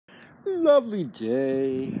Lovely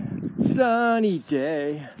day, sunny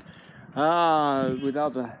day.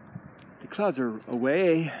 Without the clouds are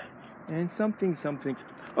away, and something.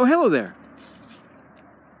 Oh, hello there.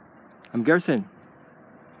 I'm Garrison,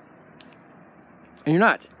 and you're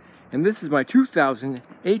not. And this is my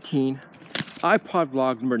 2018 iPod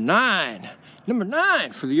vlog number 9. Number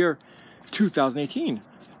 9 for the year 2018.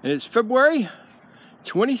 And it's February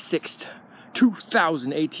 26th,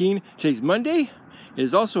 2018. Today's Monday. It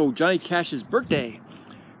is also Johnny Cash's birthday.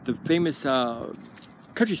 The famous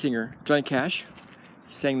country singer, Johnny Cash.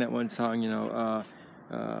 He sang that one song, in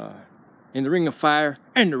the ring of fire,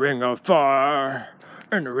 in the ring of fire,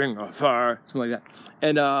 in the ring of fire, something like that.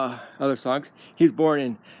 And other songs. He was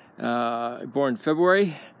born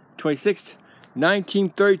February 26th,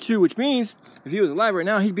 1932, which means if he was alive right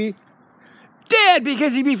now, he'd be dead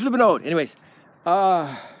because he'd be flipping old. Anyways,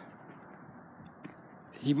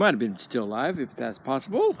 he might have been still alive if that's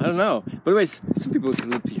possible. I don't know. But anyways, some people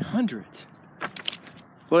can live to be hundreds.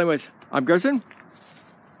 Well, anyways, I'm Garrison.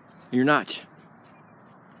 You're not.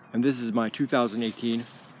 And this is my 2018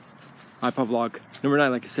 iPod vlog number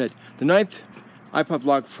 9. Like I said, the 9th iPod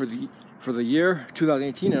vlog for the year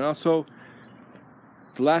 2018, and also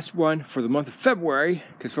the last one for the month of February,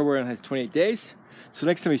 because February only has 28 days. So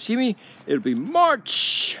next time you see me, it'll be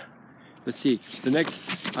March. Let's see. The next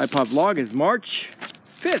iPod vlog is March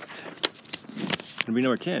 5th. It'll be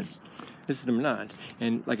number 10. This is number 9.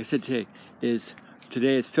 And like I said, today is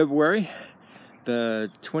February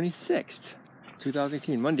the 26th,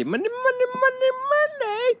 2018. Monday.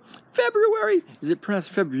 February. Is it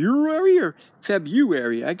pronounced February or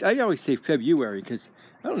February? I always say February because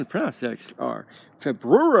I don't pronounce that R.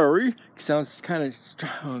 February sounds kind of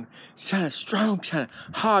strong, kind of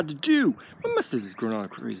hard to do. My mustache is growing on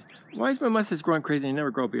crazy. Why is my mustache growing crazy and I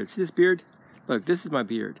never grow a beard? See this beard? Look, this is my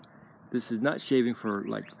beard. This is not shaving for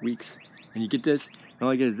like weeks. And you get this, and all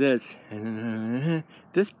I get is this. And then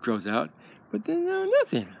this grows out, but then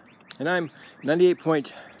nothing. And I'm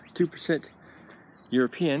 98.2%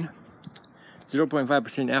 European,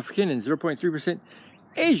 0.5% African, and 0.3%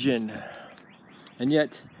 Asian. And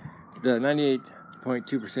yet, the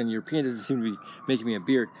 98.2% European doesn't seem to be making me a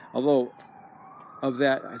beard. Although, of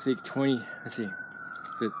that, I think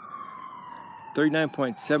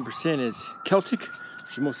 39.7% is Celtic,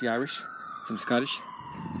 which is mostly Irish, some Scottish,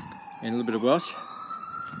 and a little bit of Welsh.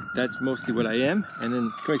 That's mostly what I am. And then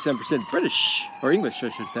 27% British, or English, I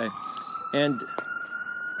should say. And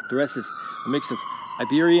the rest is a mix of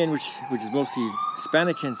Iberian, which is mostly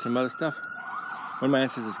Hispanic, and some other stuff. One of my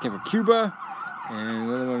ancestors came from Cuba, and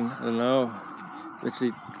another one, I don't know.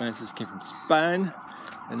 Actually, my ancestors came from Spain,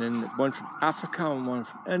 and then one from Africa, and one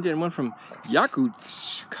from India, and one from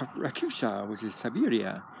Yakutia, which is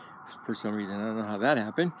Siberia. For some reason, I don't know how that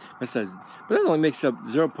happened. But that only makes up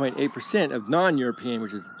 0.8% of non-European,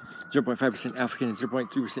 which is 0.5% African and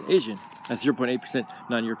 0.3% Asian. That's 0.8%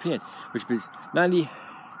 non-European, which means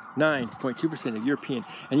 99.2% of European.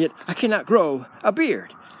 And yet, I cannot grow a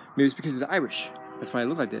beard. Maybe it's because of the Irish. That's why I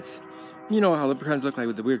look like this. You know how leprechauns look like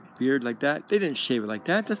with the weird beard like that? They didn't shave it like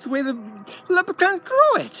that. That's the way the leprechauns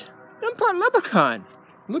grow it. I'm part leprechaun.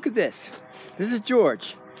 Look at this. This is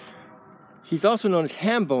George. He's also known as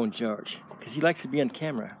Hambone George because he likes to be on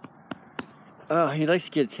camera. Oh, he likes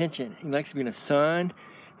to get attention. He likes to be in the sun.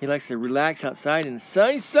 He likes to relax outside in the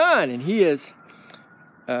sunny sun. And he is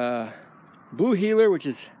Blue Heeler, which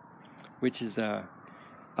is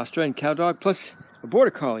Australian cow dog, plus a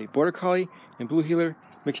border collie. Border collie and Blue Heeler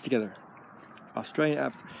mixed together.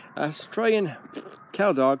 Australian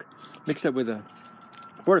cow dog mixed up with a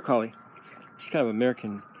border collie. It's kind of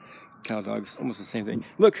American cow dog. It's almost the same thing.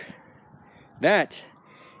 Look. That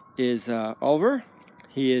is Oliver.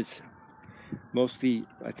 He is mostly,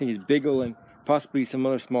 I think he's Beagle and possibly some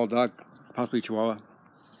other small dog, possibly Chihuahua.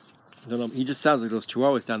 I don't know. He just sounds like those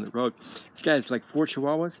Chihuahuas down the road. This guy has like 4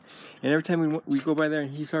 Chihuahuas, and every time we go by there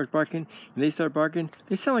and he starts barking, and they start barking,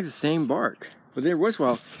 they sound like the same bark. But there was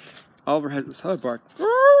while Oliver has this other bark,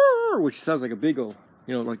 which sounds like a Beagle,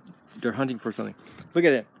 like they're hunting for something. Look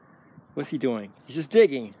at it. What's he doing? He's just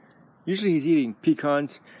digging. Usually he's eating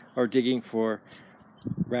pecans or digging for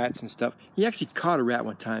rats and stuff. He actually caught a rat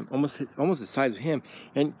one time, almost the size of him,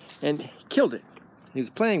 and killed it. He was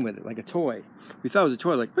playing with it like a toy. We thought it was a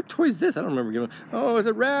toy. Like, what toy is this? I don't remember. Oh, it's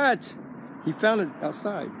a rat. He found it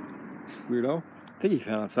outside. Weirdo. I think he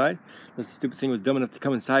found it outside. This stupid thing was dumb enough to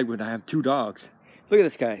come inside when I have 2 dogs. Look at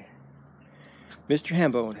this guy, Mr.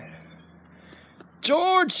 Hambone,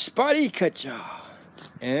 George Spotty Cutjaw,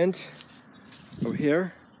 and over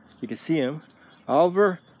here you can see him,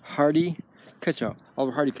 Oliver Hardy Cutjaw.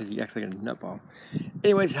 Oliver Hardy because he acts like a nutball.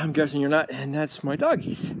 Anyways, I'm guessing you're not, and that's my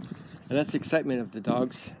doggies. And that's the excitement of the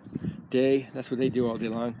dog's day. That's what they do all day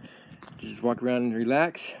long. They just walk around and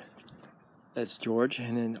relax. That's George.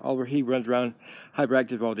 And then Oliver, he runs around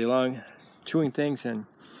hyperactive all day long, chewing things and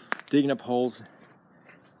digging up holes.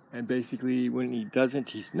 And basically, when he doesn't,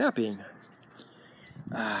 he's napping.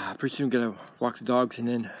 Pretty soon, I'm gonna walk the dogs and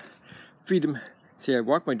then feed them. See, I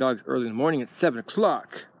walk my dogs early in the morning at 7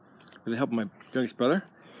 o'clock with the help of my youngest brother.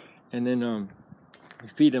 And then we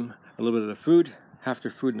feed them a little bit of the food, half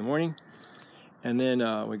their food in the morning. And then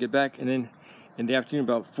we get back, and then in the afternoon,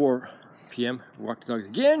 about 4 p.m., we walk the dogs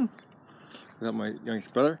again without my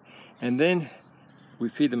youngest brother. And then we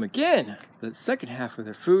feed them again, the second half of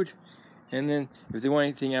their food. And then if they want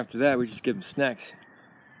anything after that, we just give them snacks,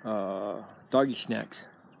 doggy snacks.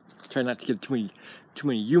 Try not to give too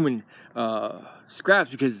many human scraps,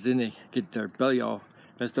 because then they get their belly all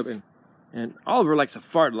messed up. And Oliver likes to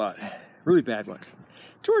fart a lot, really bad ones.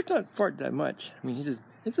 George not fart that much. I mean,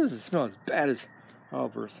 it doesn't smell as bad as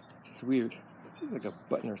Oliver's. It's just weird. It feels like a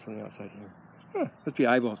button or something outside here. Huh, must be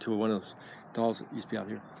an eyeball to one of those dolls that used to be out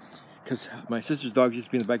here. Because my sister's dogs used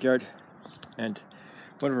to be in the backyard, and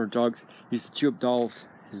one of her dogs used to chew up dolls.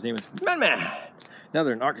 His name was Man. Now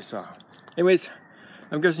they're in Arkansas. Anyways,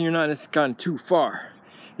 I'm guessing you're not. This has gone too far.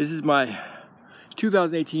 This is my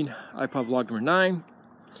 2018 iPod vlog number 9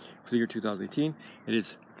 for the year 2018. It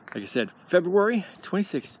is, like I said, February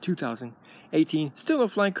 26, 2018. Still no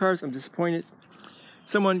flying cars. I'm disappointed.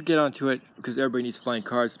 Someone get onto it, because everybody needs flying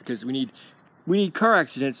cars, because we need car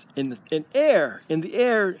accidents in the air,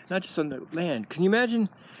 not just on the land. Can you imagine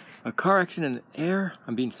a car accident in the air?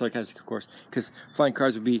 I'm being sarcastic, of course, because flying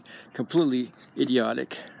cars would be completely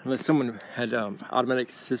idiotic unless someone had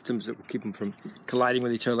automatic systems that would keep them from colliding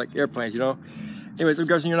with each other like airplanes, you know? Anyways, I'm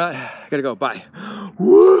guessing you're not. I gotta go. Bye.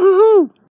 Woohoo!